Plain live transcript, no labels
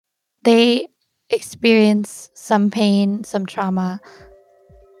They experience some pain, some trauma,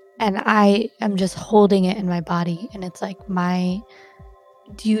 and I am just holding it in my body. And it's like my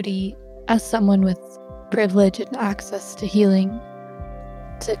duty as someone with privilege and access to healing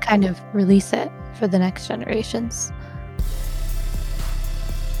to kind of release it for the next generations.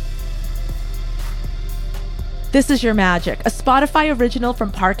 This is Your Magic, a Spotify original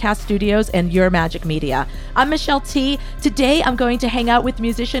from Parcast Studios and Your Magic Media. I'm Michelle T. Today, I'm going to hang out with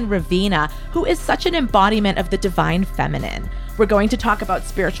musician Raveena, who is such an embodiment of the divine feminine. We're going to talk about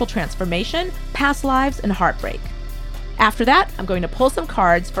spiritual transformation, past lives, and heartbreak. After that, I'm going to pull some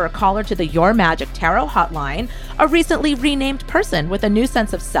cards for a caller to the Your Magic Tarot Hotline, a recently renamed person with a new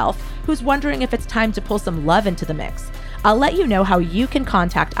sense of self who's wondering if it's time to pull some love into the mix. I'll let you know how you can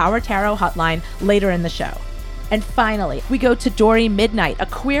contact our Tarot Hotline later in the show. And finally, we go to Dory Midnight, a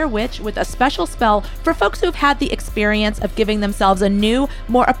queer witch with a special spell for folks who've had the experience of giving themselves a new,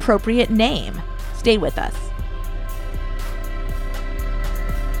 more appropriate name. Stay with us.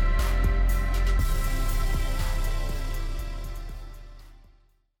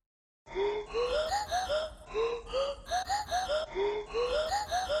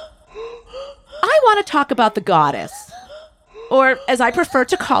 I want to talk about the goddess, or as I prefer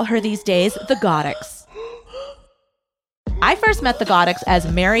to call her these days, the Goddess. I first met the Goddess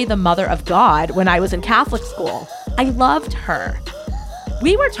as Mary, the Mother of God, when I was in Catholic school. I loved her.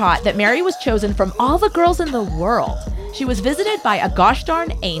 We were taught that Mary was chosen from all the girls in the world. She was visited by a gosh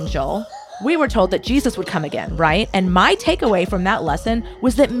darn angel. We were told that Jesus would come again, right? And my takeaway from that lesson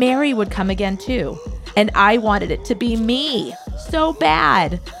was that Mary would come again too. And I wanted it to be me so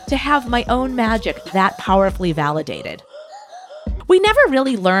bad, to have my own magic that powerfully validated. We never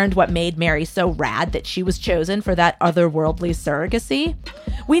really learned what made Mary so rad that she was chosen for that otherworldly surrogacy.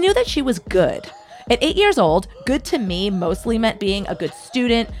 We knew that she was good. At 8 years old, good to me mostly meant being a good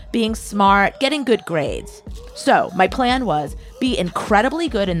student, being smart, getting good grades. So my plan was be incredibly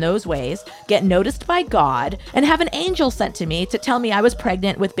good in those ways, get noticed by God, and have an angel sent to me to tell me I was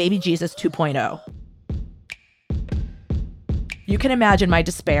pregnant with baby Jesus 2.0. You can imagine my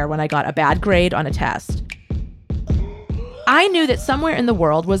despair when I got a bad grade on a test. I knew that somewhere in the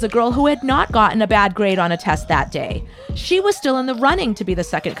world was a girl who had not gotten a bad grade on a test that day. She was still in the running to be the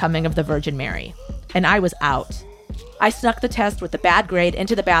second coming of the Virgin Mary. And I was out. I snuck the test with the bad grade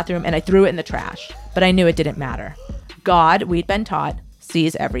into the bathroom and I threw it in the trash. But I knew it didn't matter. God, we'd been taught,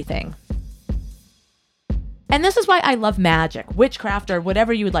 sees everything. And this is why I love magic, witchcraft, or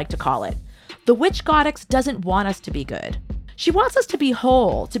whatever you would like to call it. The witch goddess doesn't want us to be good. She wants us to be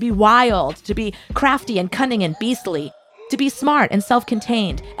whole, to be wild, to be crafty and cunning and beastly, to be smart and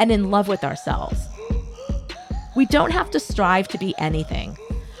self-contained and in love with ourselves. We don't have to strive to be anything.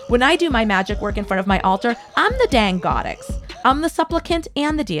 When I do my magic work in front of my altar, I'm the dang goddess. I'm the supplicant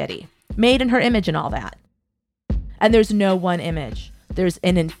and the deity, made in her image and all that. And there's no one image. There's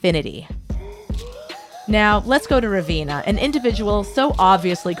an infinity. Now, let's go to Raveena, an individual so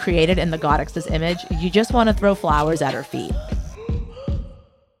obviously created in the goddess's image, you just want to throw flowers at her feet.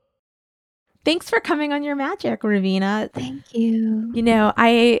 Thanks for coming on Your Magic, Raveena. Thank you. You know,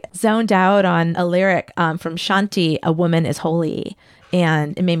 I zoned out on a lyric from Shanti, "A Woman is Holy."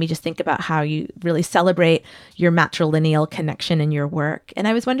 And it made me just think about how you really celebrate your matrilineal connection in your work. And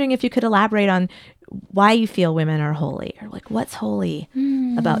I was wondering if you could elaborate on why you feel women are holy, or like what's holy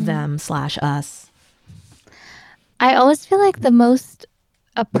about them/us. I always feel like the most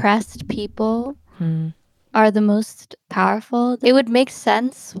oppressed people are the most powerful. It would make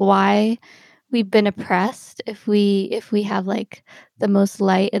sense why we've been oppressed if we have like the most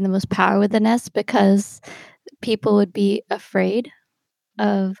light and the most power within us, because people would be afraid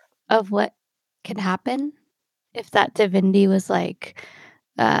of what can happen if that divinity was like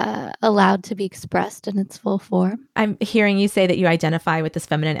allowed to be expressed in its full form. I'm hearing you say that you identify with this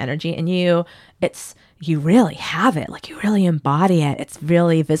feminine energy, and you really have it. Like, you really embody it. It's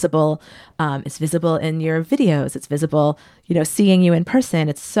really visible. It's visible in your videos. It's visible, seeing you in person.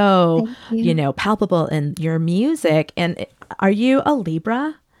 It's so, palpable in your music. And are you a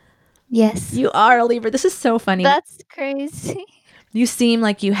Libra? Yes. You are a Libra. This is so funny. That's crazy. You seem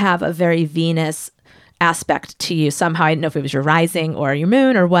like you have a very Venus aspect to you somehow. I didn't know if it was your rising or your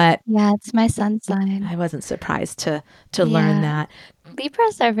moon or what. Yeah, it's my sun sign. I wasn't surprised to learn that.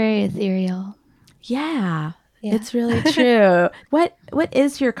 Libras are very ethereal. Yeah, it's really true. What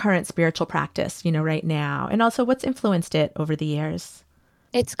is your current spiritual practice, right now? And also, what's influenced it over the years?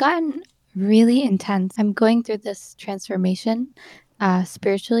 It's gotten really intense. I'm going through this transformation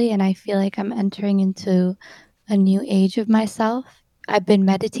spiritually, and I feel like I'm entering into a new age of myself. I've been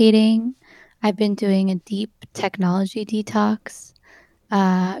meditating. I've been doing a deep technology detox.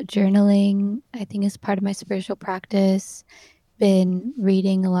 Journaling, I think, is part of my spiritual practice. Been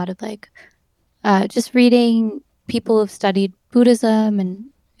reading a lot of like, just reading people who've studied Buddhism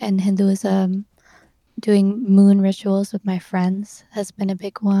and Hinduism. Doing moon rituals with my friends has been a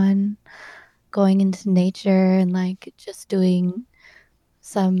big one. Going into nature and like just doing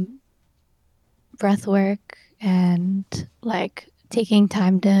some breath work and like taking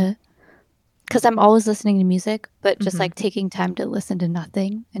time to, because I'm always listening to music, but just Mm-hmm. like taking time to listen to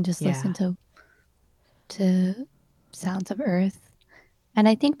nothing and just Yeah. listen to sounds of earth. And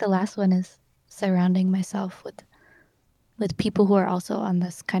I think the last one is surrounding myself with people who are also on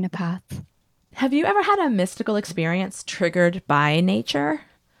this kind of path. Have you ever had a mystical experience triggered by nature?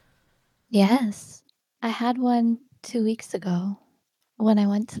 Yes. I had one 2 weeks ago when I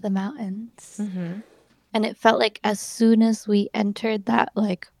went to the mountains. Mm-hmm. And it felt like as soon as we entered that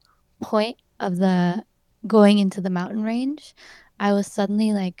like point of the going into the mountain range, I was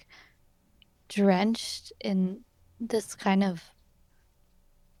suddenly like drenched in this kind of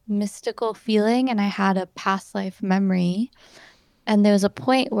mystical feeling. And I had a past life memory. And there was a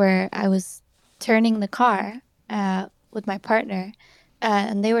point where I was turning the car with my partner,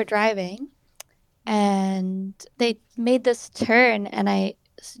 and they were driving, and they made this turn, and I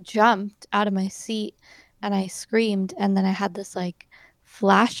jumped out of my seat and I screamed. And then I had this like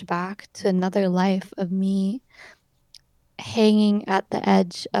flashback to another life of me hanging at the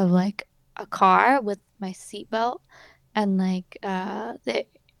edge of like a car with my seatbelt and like the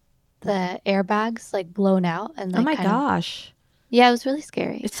airbags like blown out and Oh like my kind of, gosh. yeah, it was really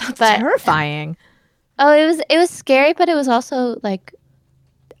scary. It sounds But terrifying. oh, it was scary, but it was also like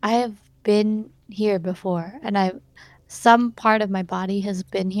I have been here before, and I some part of my body has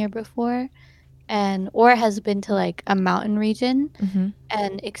been here before, and or has been to like a mountain region Mm-hmm.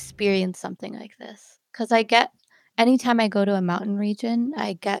 and experienced something like this. Because I get anytime I go to a mountain region,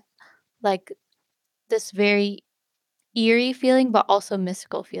 I get like this very eerie feeling, but also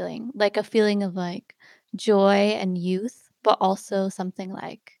mystical feeling, like a feeling of like joy and youth, but also something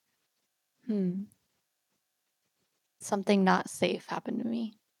like, hmm, something not safe happened to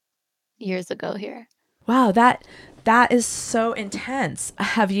me years ago here. Wow, that is so intense.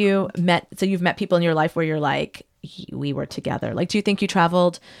 Have you met so you've met people in your life where you're like we were together. Like do you think you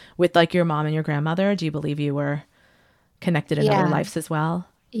traveled with like your mom and your grandmother? Do you believe you were connected in other Yeah. lives as well?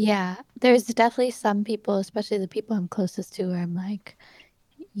 Yeah. There's definitely some people, especially the people I'm closest to, where I'm like,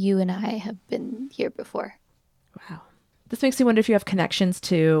 you and I have been here before. Wow. This makes me wonder if you have connections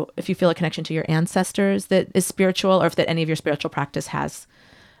to if you feel a connection to your ancestors that is spiritual or if that any of your spiritual practice has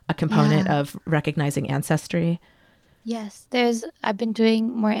a component Yeah. of recognizing ancestry. Yes. I've been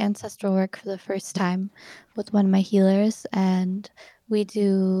doing more ancestral work for the first time with one of my healers, and we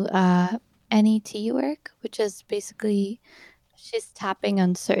do NET work, which is basically she's tapping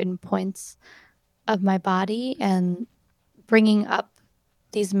on certain points of my body and bringing up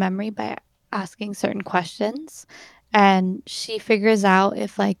these memory by asking certain questions. And she figures out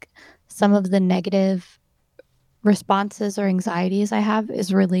if like some of the negative responses or anxieties I have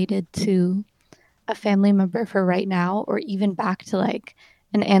is related to a family member for right now, or even back to like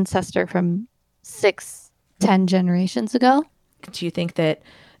an ancestor from 6, 10 generations ago. Do you think that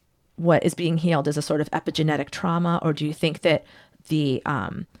what is being healed is a sort of epigenetic trauma, or do you think that the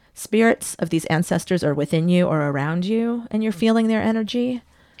spirits of these ancestors are within you or around you and you're feeling their energy?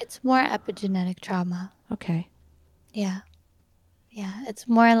 It's more epigenetic trauma. Okay. Yeah. Yeah. It's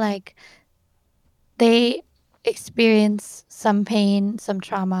more like they experience some pain, some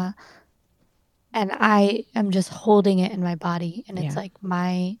trauma, and I am just holding it in my body. And it's Yeah. like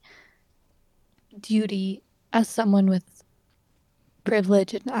my duty as someone with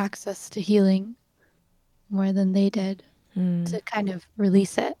privilege and access to healing more than they did Mm. to kind of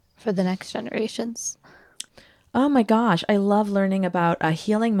release it for the next generations. Oh my gosh, I love learning about a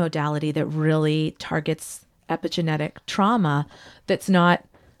healing modality that really targets epigenetic trauma that's not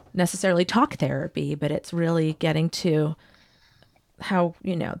necessarily talk therapy, but it's really getting to how,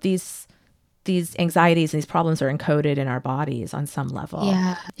 these anxieties and these problems are encoded in our bodies on some level.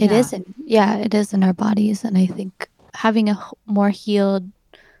 Yeah, it Yeah. isn't. Yeah, it is in our bodies. And I think having a more healed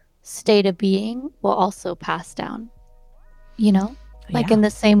state of being will also pass down, like Yeah. in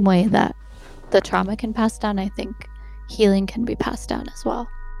the same way that the trauma can pass down, I think healing can be passed down as well.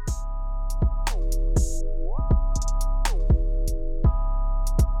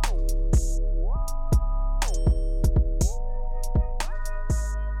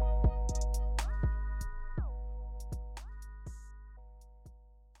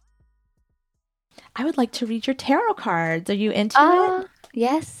 I would like to read your tarot cards. Are you into it? Ah,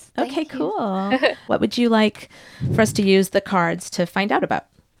 yes. Thank Okay, you. cool. What would you like for us to use the cards to find out about?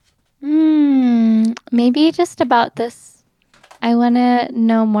 Maybe just about this. I want to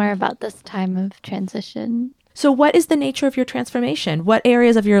know more about this time of transition. So what is the nature of your transformation? What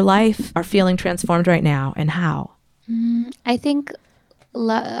areas of your life are feeling transformed right now and how? I think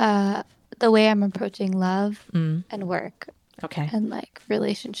the way I'm approaching love and work Okay. and like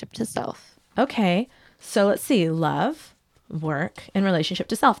relationship to self. Okay. So let's see. Love, work, and relationship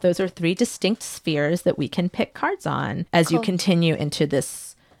to self. Those are three distinct spheres that we can pick cards on as you Cool. continue into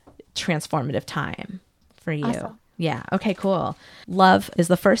this transformative time for you. Awesome. Yeah. Okay, cool. Love is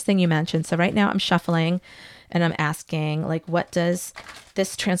the first thing you mentioned. So right now I'm shuffling and I'm asking, like, what does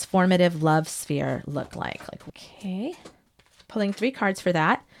this transformative love sphere look like? Like, okay. Pulling three cards for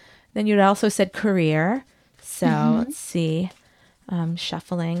that. Then you'd also said career. So let's see.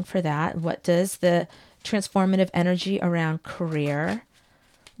 Shuffling for that. What does the transformative energy around career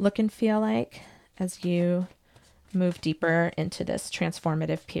look and feel like as you move deeper into this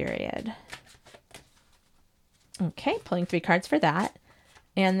transformative period? Okay, pulling three cards for that.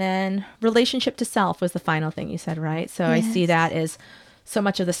 And then relationship to self was the final thing you said, right? So I see Yes. that as so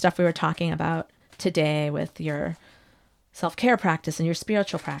much of the stuff we were talking about today with your self-care practice and your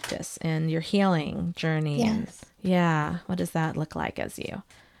spiritual practice and your healing journey. Yes. And yeah, what does that look like as you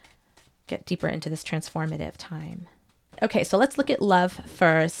get deeper into this transformative time? Okay, so let's look at love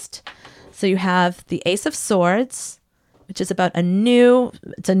first. So you have the Ace of Swords, which is about a new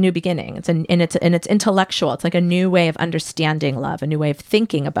beginning. It's intellectual. It's like a new way of understanding love, a new way of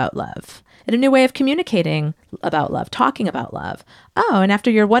thinking about love, and a new way of communicating about love, talking about love. Oh, and after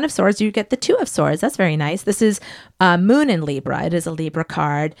your One of Swords, you get the Two of Swords. That's very nice. This is Moon in Libra. It is a Libra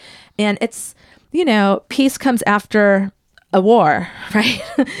card. And it's, peace comes after a war, right?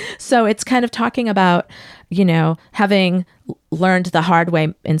 So it's kind of talking about, having learned the hard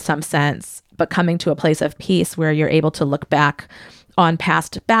way in some sense, but coming to a place of peace where you're able to look back on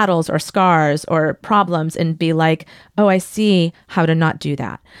past battles or scars or problems and be like, oh, I see how to not do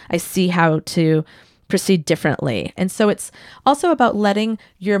that. I see how to proceed differently. And so it's also about letting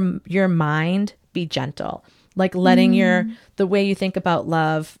your mind be gentle, like letting the way you think about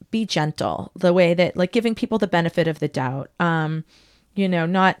love be gentle, the way that, like, giving people the benefit of the doubt, not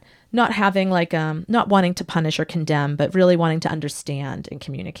having not wanting to punish or condemn, but really wanting to understand and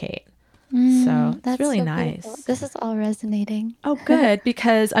communicate. So that's really so nice. Beautiful. This is all resonating. Oh, good.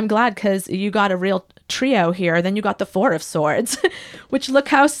 Because I'm glad, because you got a real trio here. Then you got the Four of Swords, which, look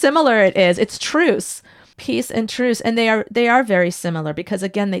how similar it is. It's truce, peace and truce. And they are very similar because,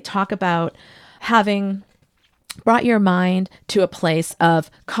 again, they talk about having brought your mind to a place of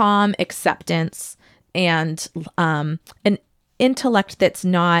calm acceptance and an intellect that's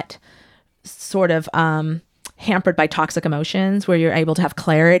not sort of hampered by toxic emotions, where you're able to have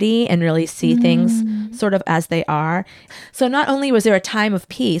clarity and really see things sort of as they are. So not only was there a time of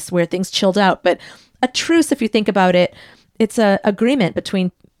peace where things chilled out, but a truce, if you think about it, it's a agreement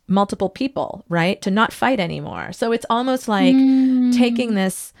between multiple people, right? To not fight anymore. So it's almost like taking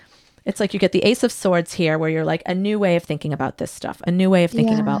this, it's like you get the Ace of Swords here, where you're like, a new way of thinking about this stuff, a new way of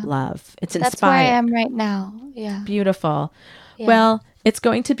thinking about love. It's inspired. That's where I am right now. Yeah. Beautiful. Yeah. Well, it's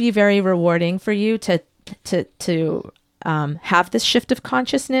going to be very rewarding for you to have this shift of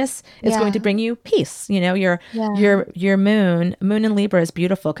consciousness. Is going to bring you peace. Your moon in Libra is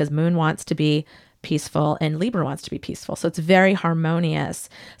beautiful because Moon wants to be peaceful and Libra wants to be peaceful. So it's very harmonious.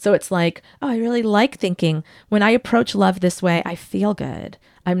 So it's like, oh, I really like thinking when I approach love this way, I feel good.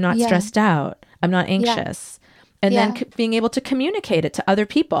 I'm not stressed out. I'm not anxious. And then being able to communicate it to other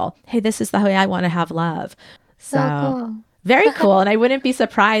people. Hey, this is the way I want to have love. So cool. Very cool. And I wouldn't be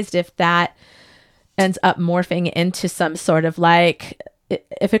surprised if that ends up morphing into some sort of, like,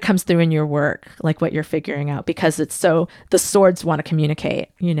 if it comes through in your work, like what you're figuring out, because it's so, the swords want to communicate,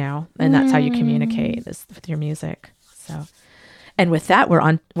 and that's how you communicate, is with your music. So, and with that, we're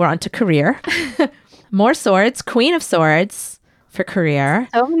on to career. More swords, Queen of Swords for career.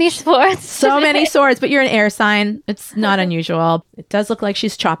 So many swords. So many swords, but you're an air sign. It's not unusual. It does look like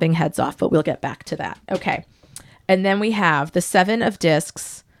she's chopping heads off, but we'll get back to that. Okay. And then we have the Seven of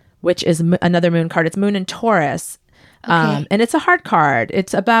Discs, which is another moon card. It's Moon in Taurus. Okay. And it's a hard card.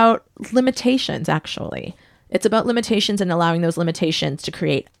 It's about limitations, actually. It's about limitations and allowing those limitations to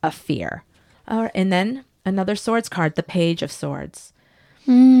create a fear. And then another swords card, the Page of Swords.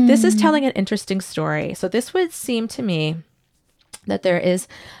 This is telling an interesting story. So this would seem to me that there is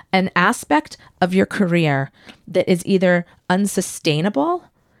an aspect of your career that is either unsustainable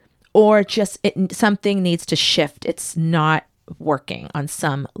or just something needs to shift. It's not working on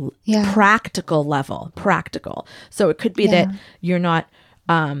some practical level. So it could be that you're not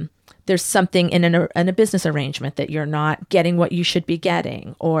there's something in a business arrangement that you're not getting what you should be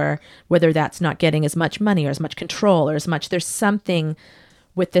getting, or whether that's not getting as much money or as much control or as much, there's something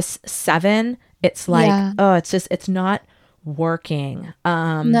with this 7. It's like, oh, it's not working.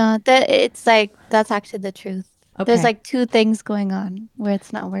 No, it's like, that's actually the truth. Okay. There's like 2 things going on where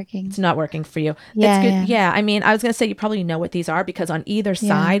it's not working. It's not working for you. Yeah, it's good. yeah. Yeah. I mean, I was going to say, you probably know what these are, because on either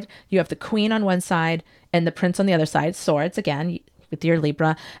side, you have the queen on one side and the prince on the other side, swords again, with your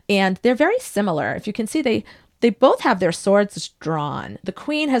Libra. And they're very similar. If you can see, they both have their swords drawn. The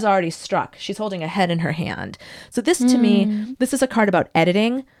queen has already struck. She's holding a head in her hand. So this, to me, this is a card about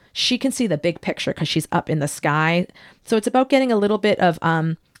editing. She can see the big picture because she's up in the sky. So it's about getting a little bit of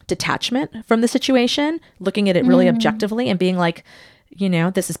detachment from the situation, looking at it really objectively and being like,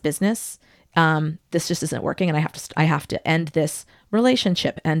 this is business. This just isn't working, and I have to end this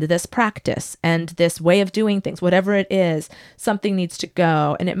relationship, end this practice, end this way of doing things, whatever it is. Something needs to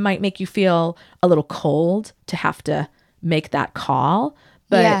go, and it might make you feel a little cold to have to make that call,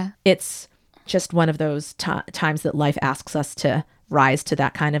 but it's just one of those times that life asks us to rise to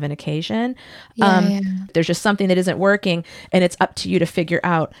that kind of an occasion. There's just something that isn't working, and it's up to you to figure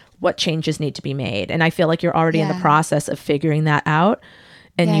out what changes need to be made. And I feel like you're already in the process of figuring that out,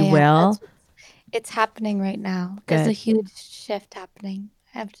 and you will. It's happening right now. Good. There's a huge shift happening.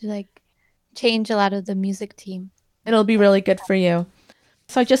 I have to change a lot of the music team. It'll be really good for you.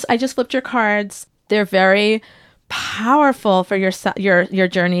 So I just flipped your cards. They're very powerful for your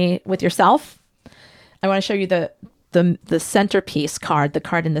journey with yourself. I want to show you the centerpiece card, the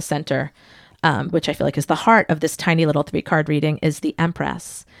card in the center, which I feel like is the heart of this tiny little 3-card reading, is the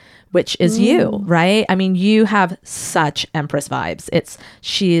Empress, which is you, right? I mean, you have such Empress vibes.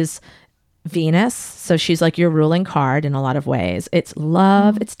 She's Venus, so she's like your ruling card in a lot of ways. It's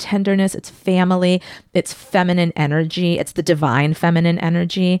love, it's tenderness, it's family, it's feminine energy, it's the divine feminine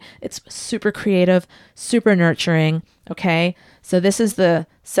energy. It's super creative, super nurturing, okay? So this is the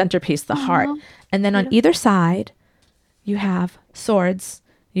centerpiece, the heart. And then on either side, you have swords.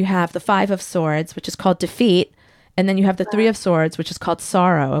 You have the 5 of swords, which is called defeat. And then you have the 3 of swords, which is called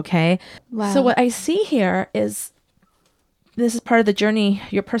sorrow, okay? Wow. So what I see here is, this is part of the journey,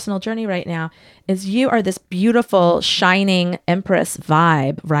 your personal journey right now, is you are this beautiful, shining Empress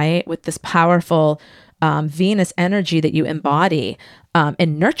vibe, right? With this powerful Venus energy that you embody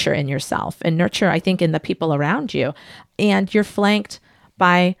and nurture in yourself, and nurture, I think, in the people around you. And you're flanked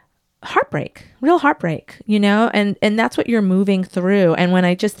by heartbreak, real heartbreak, and that's what you're moving through. And when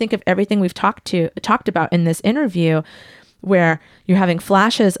I just think of everything we've talked about in this interview, where you're having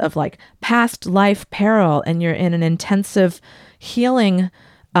flashes of past life peril, and you're in an intensive healing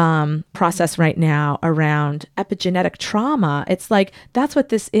process right now around epigenetic trauma. It's like, that's what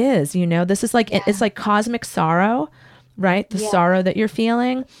this is, this is it's like cosmic sorrow, right? The sorrow that you're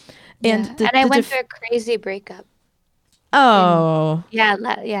feeling. And I went through a crazy breakup. Oh.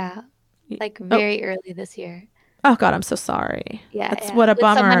 Very early this year. Oh God, I'm so sorry. Yeah. That's what a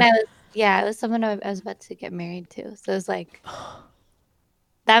bummer. It was someone I was about to get married to. So it was like,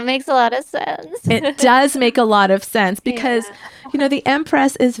 that makes a lot of sense. It does make a lot of sense because, the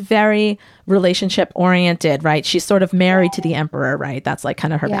Empress is very relationship oriented, right? She's sort of married to the Emperor, right? That's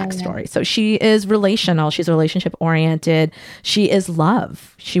kind of her backstory. So she is relational. She's relationship oriented. She is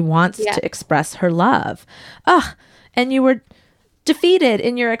love. She wants to express her love. And you were defeated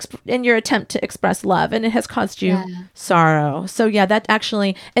in your attempt to express love, and it has caused you sorrow. So that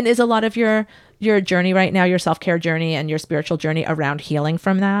actually, and is a lot of your journey right now, your self-care journey and your spiritual journey around healing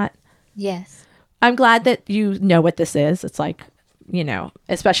from that. Yes. I'm glad that you know what this is. It's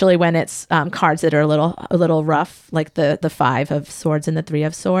especially when it's cards that are a little rough, like the 5 of swords and the 3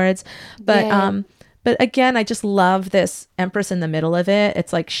 of swords. But but again, I just love this Empress in the middle of it.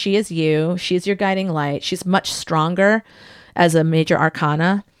 It's like, she is you. She's your guiding light. She's much stronger as a major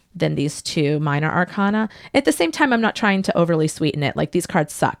arcana than these 2 minor arcana. At the same time, I'm not trying to overly sweeten it. These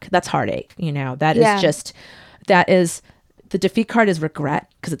cards suck. That's heartache. That is the defeat card is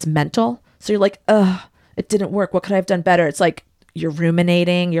regret, because it's mental. So you're like, it didn't work. What could I have done better? It's like you're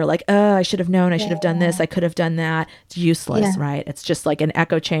ruminating. You're like, I should have known. I should have done this. I could have done that. It's useless, right? It's just like an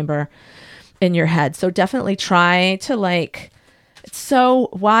echo chamber in your head. So definitely try to it's so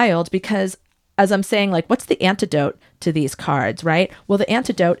wild because, as I'm saying, what's the antidote to these cards, right? Well, the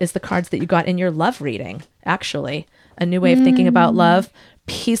antidote is the cards that you got in your love reading, actually. A new way of thinking about love,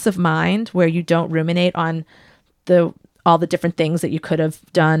 peace of mind, where you don't ruminate on all the different things that you could have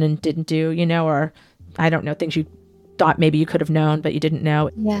done and didn't do, or I don't know, things you thought maybe you could have known, but you didn't know.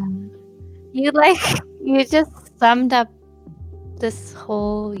 Yeah. You just summed up this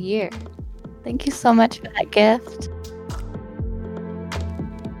whole year. Thank you so much for that gift.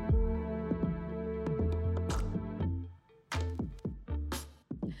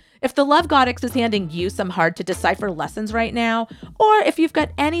 If the Love Goddess is handing you some hard to decipher lessons right now, or if you've got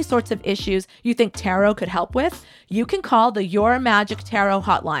any sorts of issues you think tarot could help with, you can call the Your Magic Tarot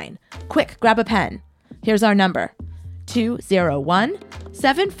hotline. Quick, grab a pen. Here's our number: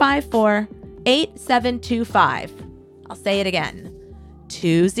 201-754-8725. I'll say it again: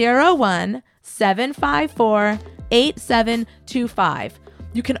 201-754-8725.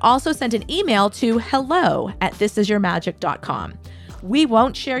 You can also send an email to hello@thisisyourmagic.com. We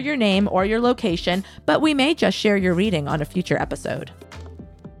won't share your name or your location, but we may just share your reading on a future episode.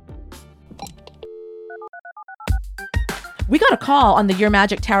 We got a call on the Your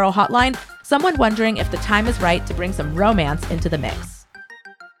Magic Tarot hotline, someone wondering if the time is right to bring some romance into the mix.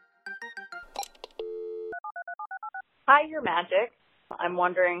 Hi, Your Magic. I'm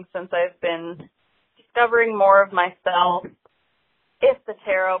wondering, since I've been discovering more of myself, if the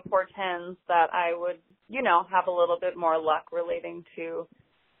tarot portends that I would, have a little bit more luck relating to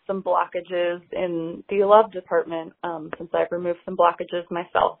some blockages in the love department, since I've removed some blockages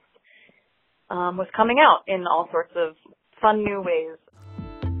myself, with coming out in all sorts of fun new ways.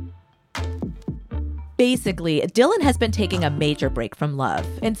 Basically, Dylan has been taking a major break from love,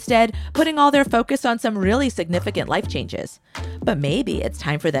 instead putting all their focus on some really significant life changes. But maybe it's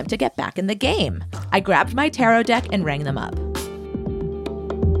time for them to get back in the game. I grabbed my tarot deck and rang them up.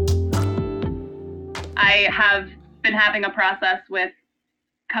 I have been having a process with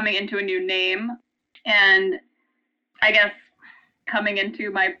coming into a new name, and I guess coming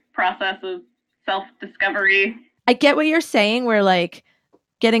into my process of self-discovery. I get what you're saying, where like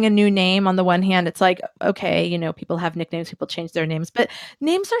getting a new name, on the one hand, it's like, okay, people have nicknames, people change their names, but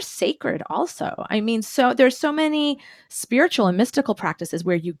names are sacred also. I mean, so there's so many spiritual and mystical practices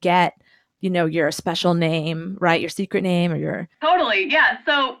where you get, your special name, right? Your secret name or your... Totally, yeah.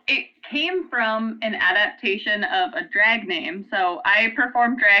 So it came from an adaptation of a drag name. So I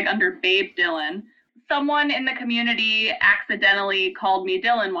performed drag under Babe Dylan. Someone in the community accidentally called me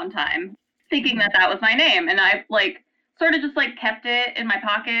Dylan one time, thinking that was my name. And I sort of just kept it in my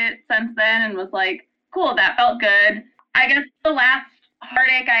pocket since then and was like, cool, that felt good. I guess the last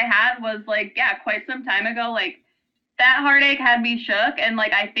heartache I had was quite some time ago. That heartache had me shook, and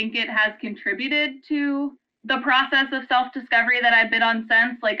I think it has contributed to the process of self-discovery that I've been on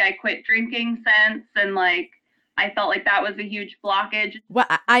since. I quit drinking since, and I felt like that was a huge blockage. Well,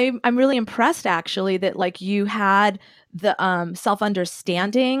 I'm really impressed actually that you had the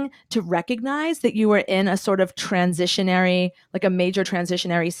self-understanding to recognize that you were in a sort of transitionary, a major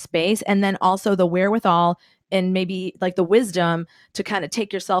transitionary space, and then also the wherewithal and maybe the wisdom to kind of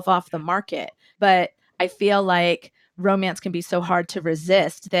take yourself off the market. But I feel like romance can be so hard to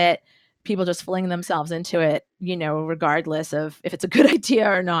resist that people just fling themselves into it, regardless of if it's a good idea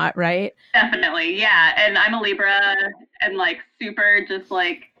or not, right? Definitely, yeah. And I'm a Libra, and super just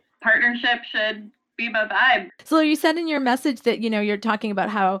partnership should be my vibe. So you said in your message that, you're talking about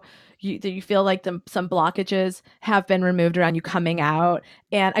how you feel like some blockages have been removed around you coming out.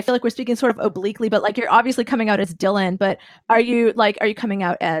 And I feel like we're speaking sort of obliquely, but you're obviously coming out as Dylan, but are you coming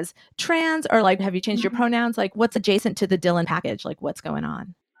out as trans, or have you changed your pronouns? What's adjacent to the Dylan package? What's going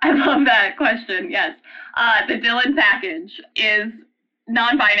on? I love that question. Yes. The Dylan package is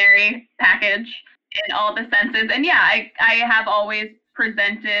non-binary package in all the senses. And yeah, I have always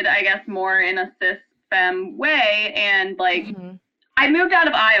presented, I guess, more in a cis femme way. And I moved out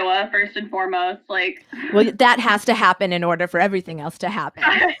of Iowa first and foremost. Well, that has to happen in order for everything else to happen.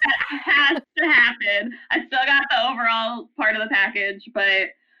 That has to happen. I still got the overall part of the package,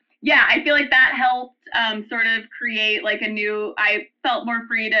 but yeah, I feel like that helped sort of create I felt more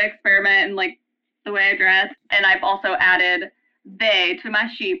free to experiment in the way I dress. And I've also added they to my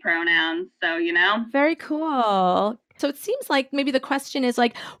she pronouns. So, Very cool. So it seems like maybe the question is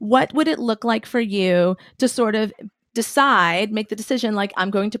what would it look like for you to sort of make the decision, I'm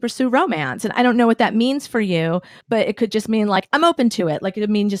going to pursue romance? And I don't know what that means for you, but it could just mean I'm open to it. It could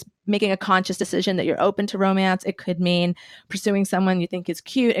mean just making a conscious decision that you're open to romance. It could mean pursuing someone you think is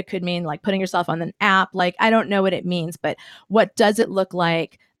cute. It could mean putting yourself on an app. I don't know what it means, but what does it look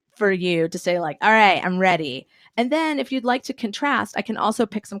like for you to say all right, I'm ready? And then if you'd like to contrast, I can also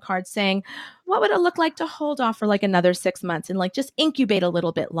pick some cards saying, what would it look like to hold off for another 6 months and just incubate a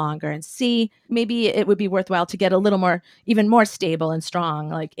little bit longer and see, maybe it would be worthwhile to get a little more, even more stable and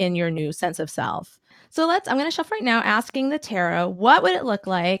strong, in your new sense of self. So I'm going to shuffle right now, asking the tarot, what would it look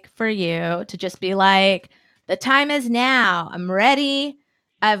like for you to just be the time is now. I'm ready.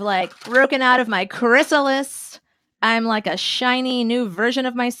 I've broken out of my chrysalis. I'm a shiny new version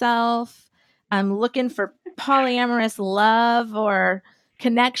of myself. I'm looking for polyamorous love or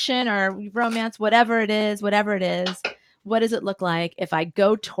connection or romance, whatever it is. What does it look like if I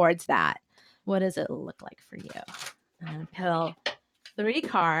go towards that? What does it look like for you? I'm going to pull 3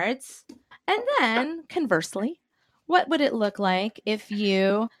 cards. And then conversely, what would it look like if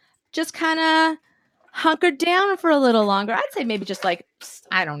you just kind of hunkered down for a little longer? I'd say maybe just like,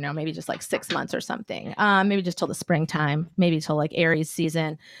 I don't know, maybe just like 6 months or something. Maybe just till the springtime, maybe till like Aries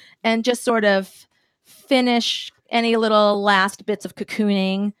season, and just sort of finish any little last bits of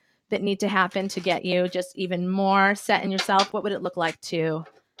cocooning that need to happen to get you just even more set in yourself. What would it look like to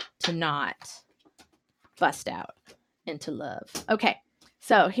not bust out into love? Okay.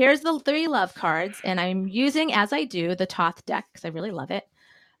 So here's the 3 love cards, and I'm using, as I do, the Thoth deck because I really love it.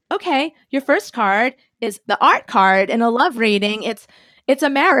 Okay, your first card is the art card in a love reading. It's a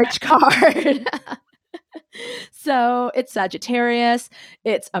marriage card. So it's Sagittarius.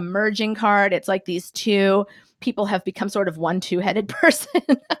 It's a merging card. It's like these two people have become sort of one two-headed person.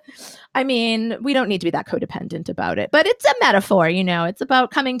 I mean, we don't need to be that codependent about it, but it's a metaphor, you know, it's about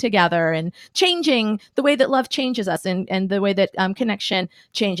coming together and changing the way that love changes us and the way that connection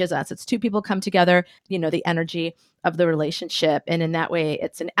changes us. It's two people come together, you know, the energy of the relationship. And in that way,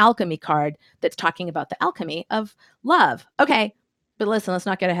 it's an alchemy card that's talking about the alchemy of love. Okay. But listen, let's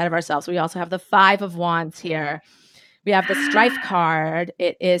not get ahead of ourselves. We also have the 5 of Wands here. We have the strife card.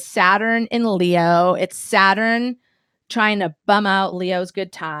 It is Saturn in Leo. It's Saturn trying to bum out Leo's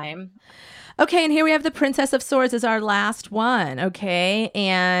good time. Okay, and here we have the Princess of Swords as our last one, okay?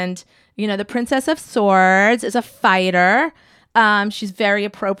 And, you know, the Princess of Swords is a fighter. She's very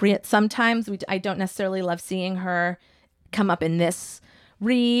appropriate. Sometimes I don't necessarily love seeing her come up in this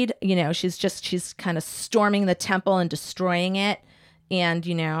read. You know, she's kind of storming the temple and destroying it. And,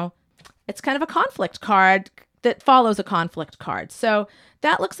 you know, it's kind of a conflict card that follows a conflict card. So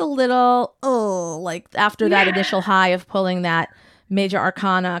that looks a little, like after that initial high of pulling that Major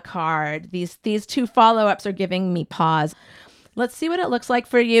Arcana card, these 2 follow-ups are giving me pause. Let's see what it looks like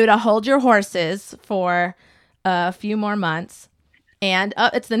for you to hold your horses for a few more months. And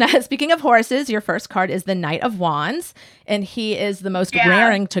it's the speaking of horses, your first card is the Knight of Wands, and he is the most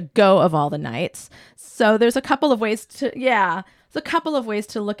raring to go of all the knights. So there's a couple of ways to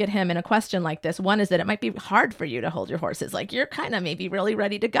look at him in a question like this. One is that it might be hard for you to hold your horses, like you're kind of maybe really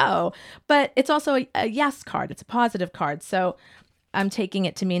ready to go, but it's also a yes card. It's a positive card. So I'm taking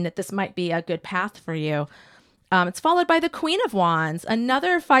it to mean that this might be a good path for you. It's followed by the Queen of Wands,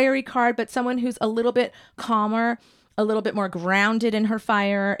 another fiery card, but someone who's a little bit calmer, a little bit more grounded in her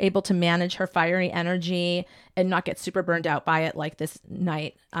fire, able to manage her fiery energy and not get super burned out by it like this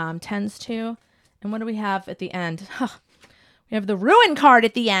knight tends to. And what do we have at the end? We have the Ruin card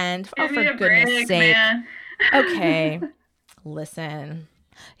at the end. Oh, for goodness sake. Man. Okay, listen.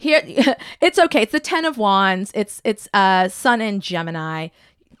 Here, it's okay. It's the 10 of Wands. It's Sun in Gemini.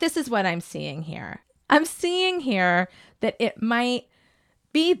 This is what I'm seeing here. I'm seeing here that it might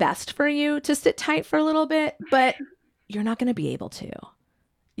be best for you to sit tight for a little bit, but you're not going to be able to.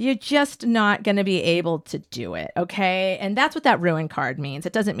 You're just not going to be able to do it, okay? And that's what that Ruin card means.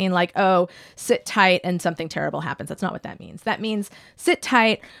 It doesn't mean like, oh, sit tight and something terrible happens. That's not what that means. That means sit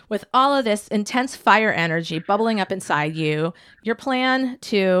tight with all of this intense fire energy bubbling up inside you. Your plan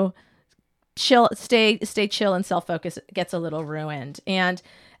to chill, stay chill and self-focus gets a little ruined. And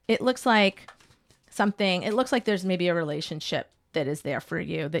it looks like there's maybe a relationship that is there for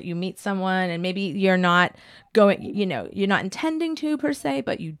you, that you meet someone and maybe you're not going, you know, you're not intending to per se,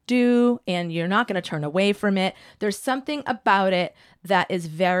 but you do, and you're not going to turn away from it. There's something about it that is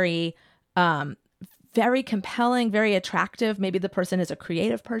very, very compelling, very attractive. Maybe the person is a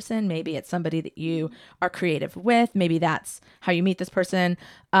creative person. Maybe it's somebody that you are creative with. Maybe that's how you meet this person.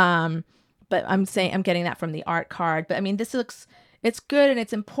 But I'm getting that from the art card. But I mean, it's good and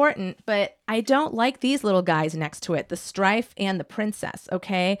it's important, but I don't like these little guys next to it, the strife and the princess,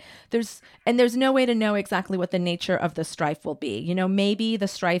 okay? There's no way to know exactly what the nature of the strife will be. You know, maybe the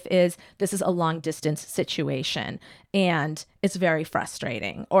strife is, this is a long distance situation and it's very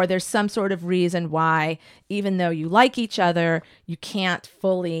frustrating. Or there's some sort of reason why, even though you like each other, you can't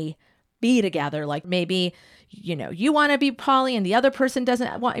fully be together. Like maybe, you know, you want to be poly and the other person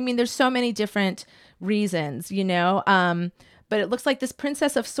doesn't want, I mean, there's so many different reasons, you know? But it looks like this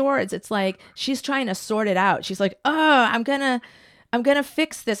Princess of Swords, it's like she's trying to sort it out. She's like, oh, I'm gonna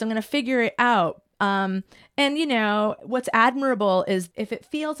fix this. I'm gonna figure it out. And you know, what's admirable is if it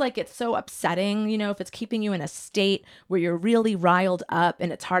feels like it's so upsetting, you know, if it's keeping you in a state where you're really riled up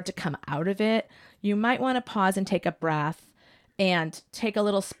and it's hard to come out of it, you might want to pause and take a breath and take a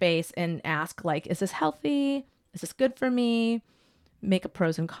little space and ask, like, is this healthy? Is this good for me? Make a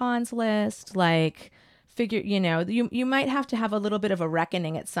pros and cons list, like, figure, you know, you might have to have a little bit of a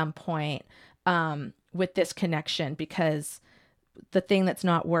reckoning at some point with this connection, because the thing that's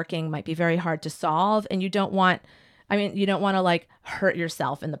not working might be very hard to solve, and you don't want to like hurt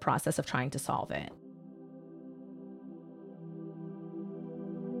yourself in the process of trying to solve it.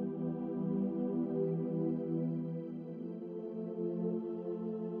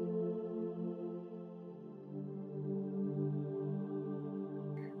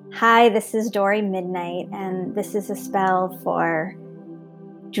 Hi, this is Dory Midnight, and this is a spell for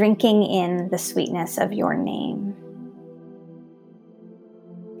drinking in the sweetness of your name.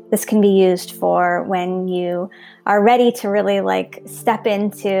 This can be used for when you are ready to really like step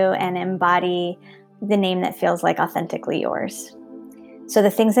into and embody the name that feels like authentically yours. So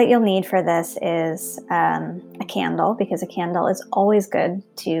the things that you'll need for this is a candle, because a candle is always good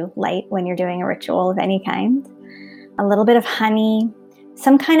to light when you're doing a ritual of any kind. A little bit of honey,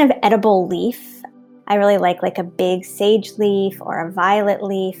 some kind of edible leaf. I really like a big sage leaf or a violet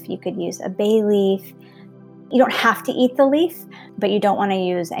leaf. You could use a bay leaf. You don't have to eat the leaf, but you don't want to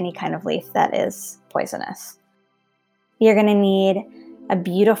use any kind of leaf that is poisonous. You're going to need a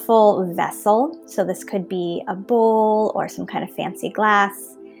beautiful vessel. So this could be a bowl or some kind of fancy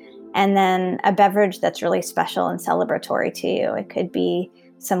glass. And then a beverage that's really special and celebratory to you. It could be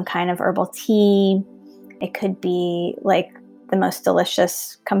some kind of herbal tea. It could be like the most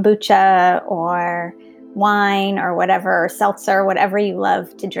delicious kombucha or wine or whatever, or seltzer, whatever you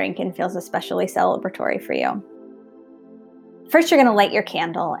love to drink and feels especially celebratory for you. First, you're going to light your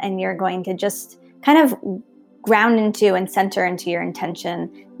candle, and you're going to just kind of ground into and center into your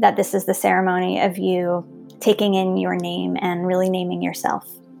intention that this is the ceremony of you taking in your name and really naming yourself.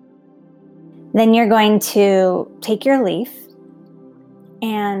 Then you're going to take your leaf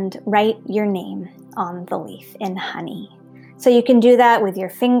and write your name on the leaf in honey. So you can do that with your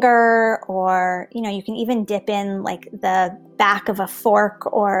finger, or, you can even dip in like the back of a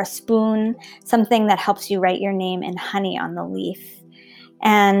fork or a spoon, something that helps you write your name in honey on the leaf.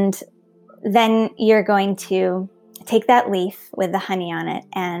 And then you're going to take that leaf with the honey on it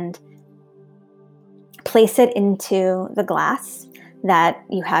and place it into the glass that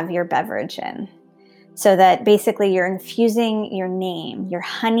you have your beverage in. So that basically you're infusing your name, your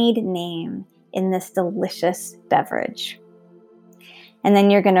honeyed name, in this delicious beverage. And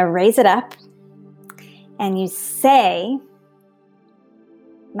then you're going to raise it up and you say,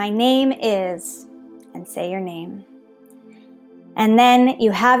 "My name is," and say your name. And then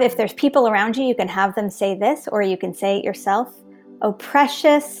you have, if there's people around you, you can have them say this, or you can say it yourself. "Oh,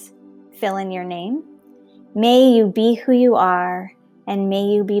 precious," fill in your name. "May you be who you are, and may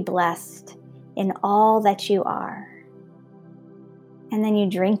you be blessed in all that you are." And then you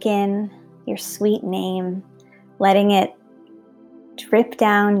drink in your sweet name, letting it drip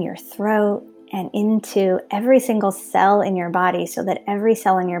down your throat and into every single cell in your body, so that every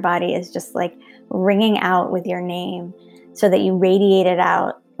cell in your body is just like ringing out with your name, so that you radiate it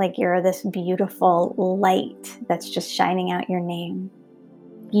out like you're this beautiful light that's just shining out your name.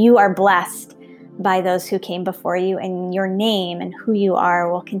 You are blessed by those who came before you, and your name and who you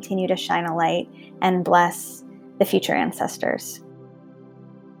are will continue to shine a light and bless the future ancestors.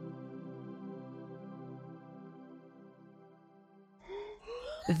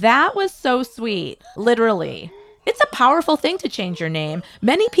 That was so sweet, literally. It's a powerful thing to change your name.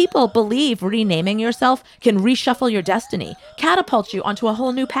 Many people believe renaming yourself can reshuffle your destiny, catapult you onto a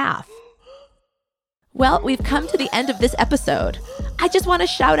whole new path. Well, we've come to the end of this episode. I just want to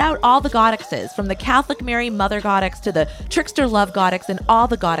shout out all the goddesses, from the Catholic Mary Mother Goddess to the Trickster Love Goddess and all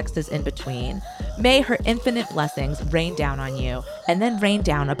the goddesses in between. May her infinite blessings rain down on you and then rain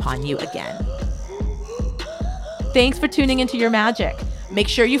down upon you again. Thanks for tuning into Your Magic. Make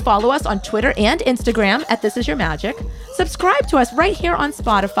sure you follow us on Twitter and Instagram at This Is Your Magic. Subscribe to us right here on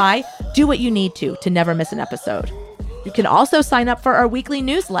Spotify. Do what you need to never miss an episode. You can also sign up for our weekly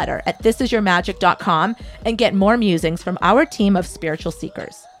newsletter at thisisyourmagic.com and get more musings from our team of spiritual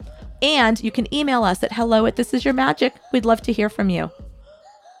seekers. And you can email us at hello@thisisyourmagic. We'd love to hear from you.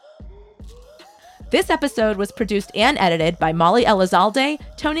 This episode was produced and edited by Molly Elizalde,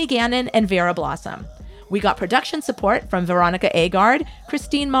 Tony Gannon, and Vera Blossom. We got production support from Veronica Agard,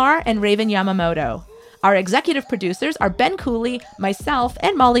 Christine Marr, and Raven Yamamoto. Our executive producers are Ben Cooley, myself,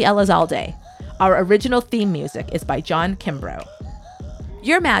 and Molly Elizalde. Our original theme music is by John Kimbrough.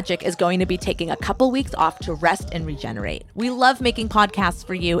 Your Magic is going to be taking a couple weeks off to rest and regenerate. We love making podcasts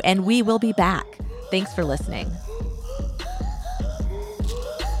for you, and we will be back. Thanks for listening.